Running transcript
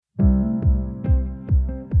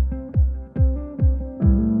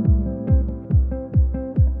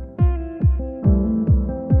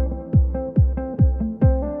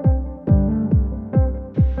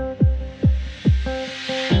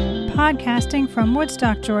Podcasting from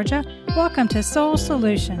Woodstock, Georgia, welcome to Soul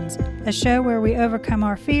Solutions, a show where we overcome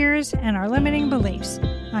our fears and our limiting beliefs.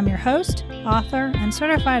 I'm your host, author, and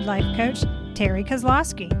certified life coach, Terry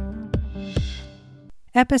Kozlowski.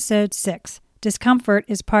 Episode 6, Discomfort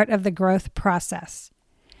is part of the growth process.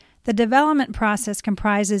 The development process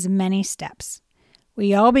comprises many steps.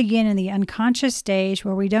 We all begin in the unconscious stage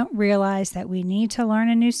where we don't realize that we need to learn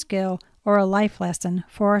a new skill or a life lesson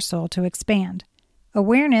for our soul to expand.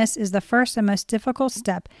 Awareness is the first and most difficult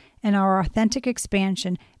step in our authentic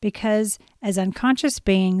expansion because, as unconscious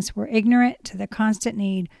beings, we're ignorant to the constant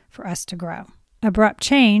need for us to grow. Abrupt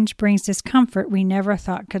change brings discomfort we never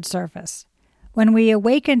thought could surface. When we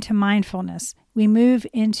awaken to mindfulness, we move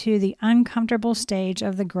into the uncomfortable stage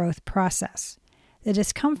of the growth process. The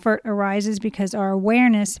discomfort arises because our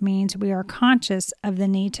awareness means we are conscious of the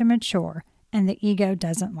need to mature, and the ego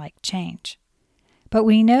doesn't like change. But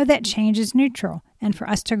we know that change is neutral, and for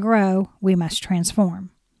us to grow, we must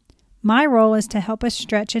transform. My role is to help us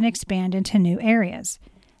stretch and expand into new areas.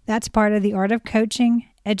 That's part of the art of coaching,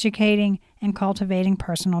 educating, and cultivating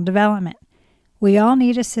personal development. We all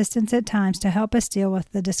need assistance at times to help us deal with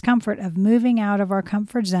the discomfort of moving out of our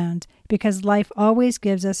comfort zones because life always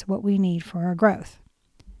gives us what we need for our growth.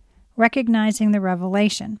 Recognizing the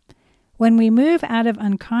revelation. When we move out of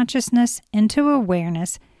unconsciousness into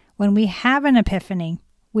awareness, when we have an epiphany,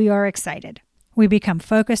 we are excited. We become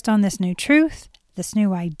focused on this new truth, this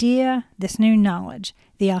new idea, this new knowledge.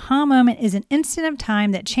 The aha moment is an instant of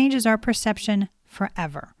time that changes our perception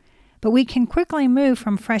forever. But we can quickly move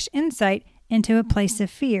from fresh insight into a place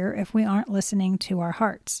of fear if we aren't listening to our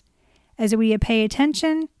hearts. As we pay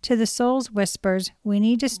attention to the soul's whispers, we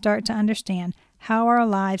need to start to understand how our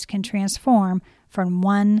lives can transform from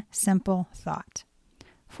one simple thought.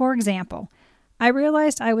 For example, I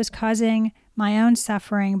realized I was causing my own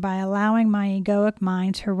suffering by allowing my egoic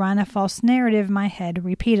mind to run a false narrative in my head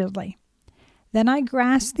repeatedly. Then I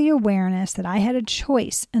grasped the awareness that I had a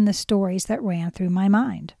choice in the stories that ran through my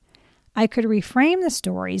mind. I could reframe the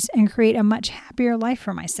stories and create a much happier life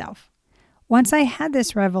for myself. Once I had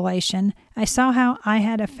this revelation, I saw how I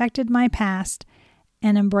had affected my past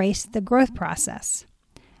and embraced the growth process.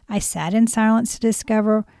 I sat in silence to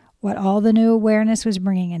discover what all the new awareness was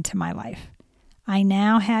bringing into my life. I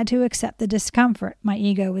now had to accept the discomfort my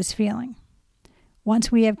ego was feeling.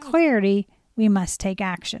 Once we have clarity, we must take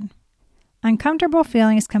action. Uncomfortable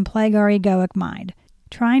feelings can plague our egoic mind.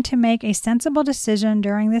 Trying to make a sensible decision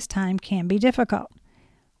during this time can be difficult.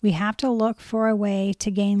 We have to look for a way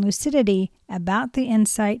to gain lucidity about the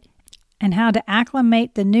insight and how to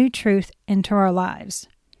acclimate the new truth into our lives.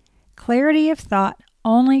 Clarity of thought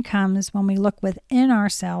only comes when we look within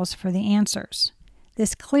ourselves for the answers.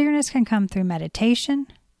 This clearness can come through meditation,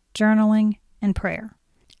 journaling, and prayer.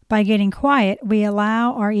 By getting quiet, we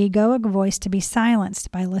allow our egoic voice to be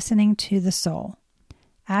silenced by listening to the soul.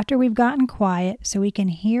 After we've gotten quiet so we can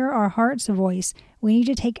hear our heart's voice, we need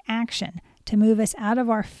to take action to move us out of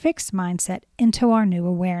our fixed mindset into our new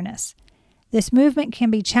awareness. This movement can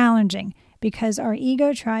be challenging because our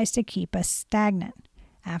ego tries to keep us stagnant.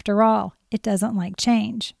 After all, it doesn't like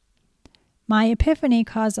change. My epiphany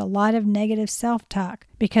caused a lot of negative self-talk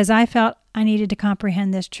because I felt I needed to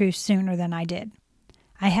comprehend this truth sooner than I did.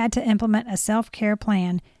 I had to implement a self-care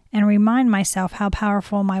plan and remind myself how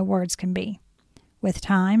powerful my words can be. With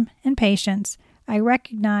time and patience, I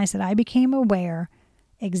recognized that I became aware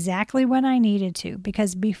exactly when I needed to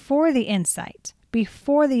because before the insight,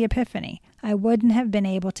 before the epiphany, I wouldn't have been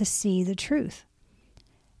able to see the truth.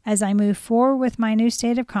 As I moved forward with my new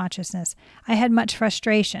state of consciousness, I had much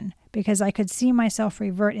frustration because I could see myself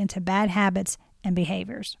revert into bad habits and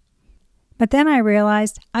behaviors. But then I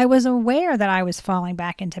realized I was aware that I was falling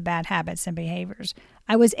back into bad habits and behaviors.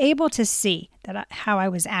 I was able to see how I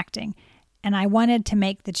was acting, and I wanted to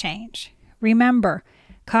make the change. Remember,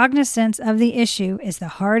 cognizance of the issue is the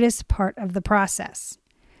hardest part of the process.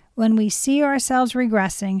 When we see ourselves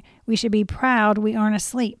regressing, we should be proud we aren't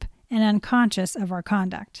asleep and unconscious of our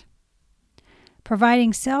conduct.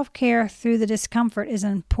 Providing self-care through the discomfort is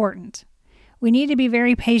important. We need to be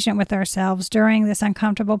very patient with ourselves during this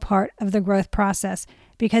uncomfortable part of the growth process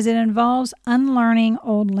because it involves unlearning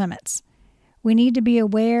old limits. We need to be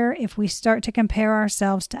aware if we start to compare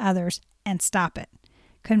ourselves to others and stop it.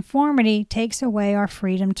 Conformity takes away our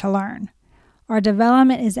freedom to learn. Our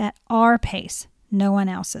development is at our pace, no one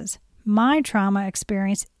else's. My trauma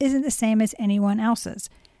experience isn't the same as anyone else's.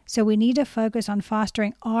 So we need to focus on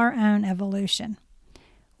fostering our own evolution.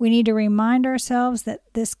 We need to remind ourselves that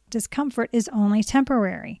this discomfort is only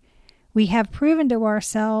temporary. We have proven to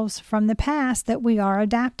ourselves from the past that we are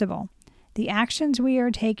adaptable. The actions we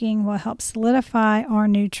are taking will help solidify our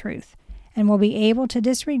new truth. and will be able to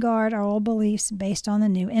disregard our old beliefs based on the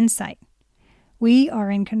new insight. We are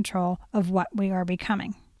in control of what we are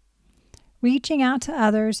becoming. Reaching out to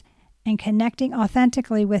others and connecting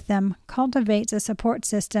authentically with them cultivates a support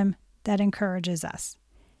system that encourages us.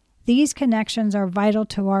 These connections are vital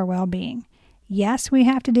to our well-being. Yes, we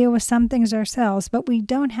have to deal with some things ourselves, but we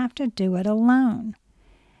don't have to do it alone.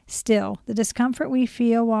 Still, the discomfort we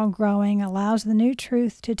feel while growing allows the new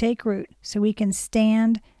truth to take root so we can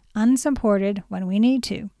stand unsupported when we need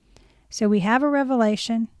to. So we have a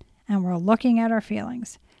revelation and we're looking at our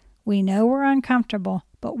feelings. We know we're uncomfortable,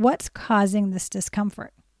 but what's causing this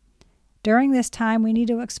discomfort? During this time, we need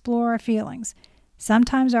to explore our feelings.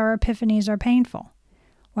 Sometimes our epiphanies are painful.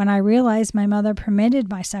 When I realized my mother permitted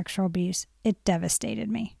my sexual abuse, it devastated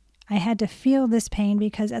me. I had to feel this pain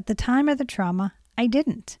because at the time of the trauma, I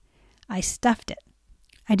didn't. I stuffed it.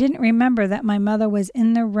 I didn't remember that my mother was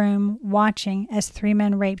in the room watching as 3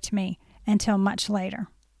 men raped me until much later.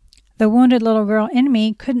 The wounded little girl in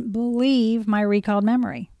me couldn't believe my recalled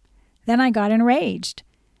memory. Then I got enraged.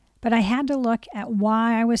 But I had to look at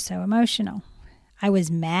why I was so emotional. I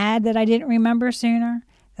was mad that I didn't remember sooner.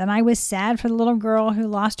 Then I was sad for the little girl who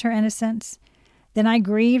lost her innocence. Then I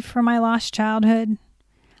grieved for my lost childhood.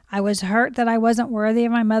 I was hurt that I wasn't worthy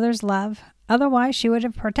of my mother's love. Otherwise, she would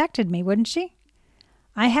have protected me, wouldn't she?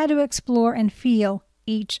 I had to explore and feel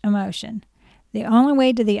each emotion. The only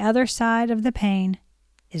way to the other side of the pain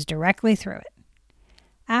is directly through it.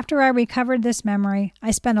 After I recovered this memory,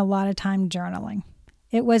 I spent a lot of time journaling.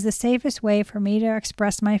 It was the safest way for me to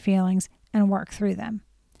express my feelings and work through them.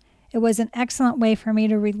 It was an excellent way for me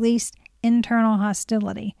to release internal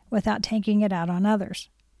hostility without taking it out on others.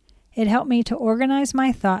 It helped me to organize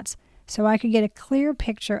my thoughts so I could get a clear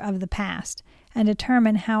picture of the past and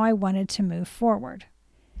determine how I wanted to move forward.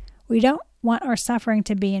 We don't want our suffering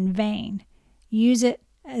to be in vain. Use it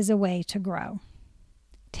as a way to grow.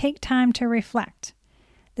 Take time to reflect.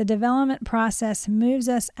 The development process moves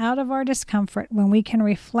us out of our discomfort when we can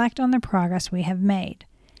reflect on the progress we have made.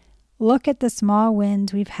 Look at the small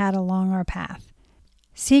wins we've had along our path.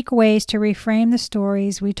 Seek ways to reframe the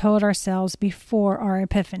stories we told ourselves before our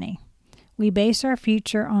epiphany. We base our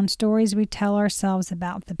future on stories we tell ourselves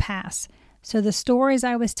about the past. So the stories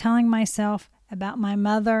I was telling myself about my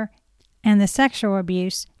mother and the sexual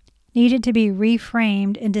abuse needed to be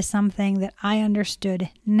reframed into something that I understood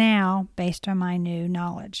now based on my new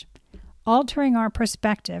knowledge. Altering our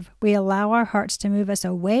perspective, we allow our hearts to move us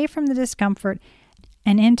away from the discomfort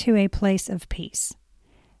and into a place of peace.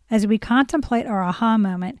 As we contemplate our aha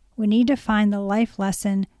moment, we need to find the life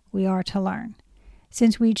lesson we are to learn.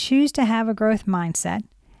 Since we choose to have a growth mindset,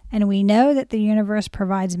 and we know that the universe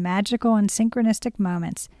provides magical and synchronistic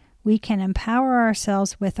moments, we can empower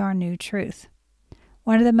ourselves with our new truth.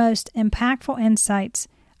 One of the most impactful insights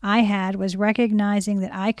I had was recognizing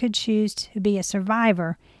that I could choose to be a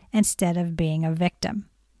survivor instead of being a victim.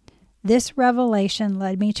 This revelation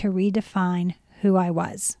led me to redefine who I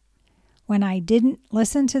was. When I didn't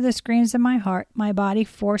listen to the screams of my heart, my body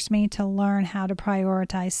forced me to learn how to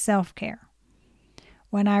prioritize self-care.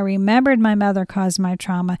 When I remembered my mother caused my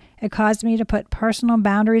trauma, it caused me to put personal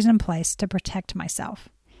boundaries in place to protect myself.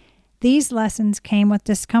 These lessons came with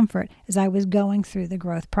discomfort as I was going through the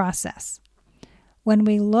growth process. When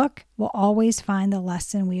we look, we'll always find the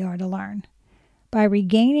lesson we are to learn. By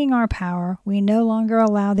regaining our power, we no longer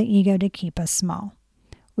allow the ego to keep us small.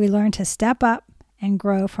 We learn to step up and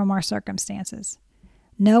grow from our circumstances.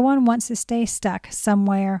 No one wants to stay stuck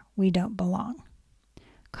somewhere we don't belong.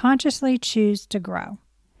 Consciously choose to grow.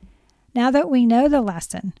 Now that we know the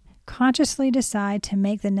lesson, consciously decide to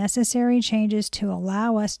make the necessary changes to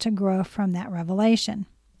allow us to grow from that revelation.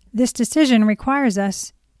 This decision requires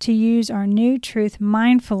us to use our new truth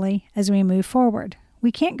mindfully as we move forward.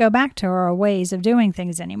 We can't go back to our ways of doing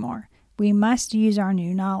things anymore. We must use our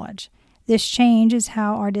new knowledge. This change is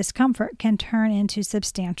how our discomfort can turn into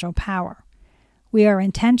substantial power. We are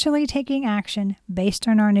intentionally taking action based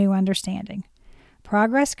on our new understanding.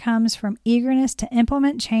 Progress comes from eagerness to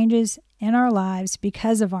implement changes in our lives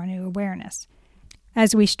because of our new awareness.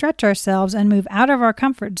 As we stretch ourselves and move out of our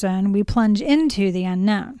comfort zone, we plunge into the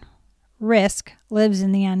unknown. Risk lives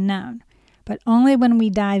in the unknown, but only when we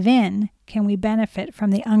dive in can we benefit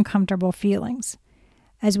from the uncomfortable feelings.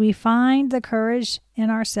 As we find the courage in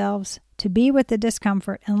ourselves to be with the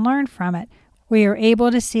discomfort and learn from it, we are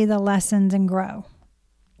able to see the lessons and grow.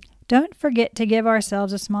 Don't forget to give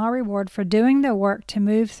ourselves a small reward for doing the work to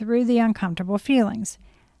move through the uncomfortable feelings.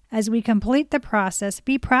 As we complete the process,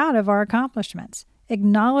 be proud of our accomplishments.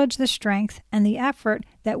 Acknowledge the strength and the effort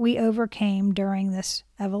that we overcame during this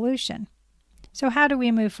evolution. So how do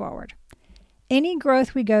we move forward? Any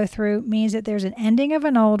growth we go through means that there's an ending of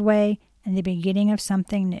an old way and the beginning of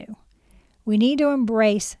something new. We need to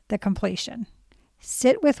embrace the completion.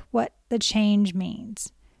 Sit with what the change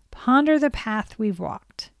means. Ponder the path we've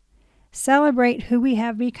walked. Celebrate who we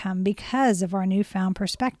have become because of our newfound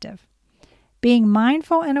perspective. Being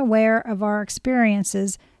mindful and aware of our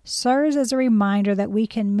experiences serves as a reminder that we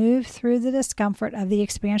can move through the discomfort of the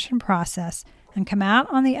expansion process and come out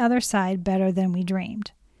on the other side better than we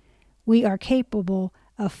dreamed. We are capable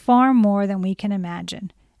of far more than we can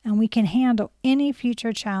imagine, and we can handle any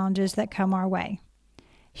future challenges that come our way.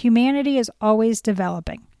 Humanity is always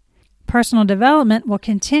developing. Personal development will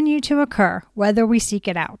continue to occur whether we seek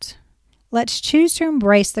it out. Let's choose to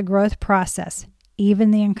embrace the growth process,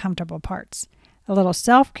 even the uncomfortable parts. A little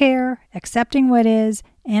self-care, accepting what is,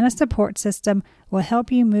 and a support system will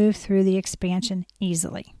help you move through the expansion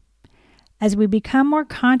easily. As we become more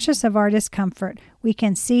conscious of our discomfort, we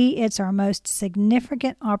can see it's our most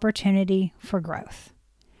significant opportunity for growth.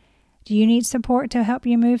 Do you need support to help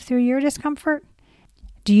you move through your discomfort?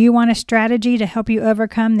 Do you want a strategy to help you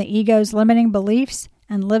overcome the ego's limiting beliefs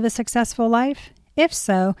and live a successful life? If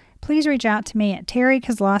so, please reach out to me at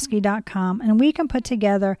terrykozlowski.com and we can put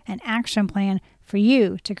together an action plan for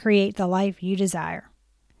you to create the life you desire.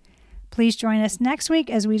 Please join us next week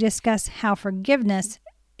as we discuss how forgiveness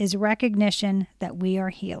is recognition that we are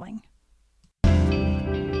healing.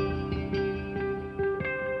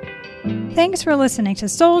 Thanks for listening to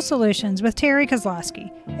Soul Solutions with Terry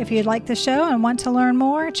Kozlowski. If you'd like the show and want to learn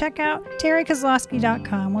more, check out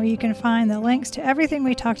terrykozlowski.com where you can find the links to everything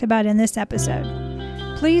we talked about in this episode.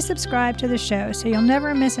 Please subscribe to the show so you'll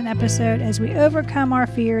never miss an episode as we overcome our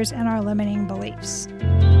fears and our limiting beliefs.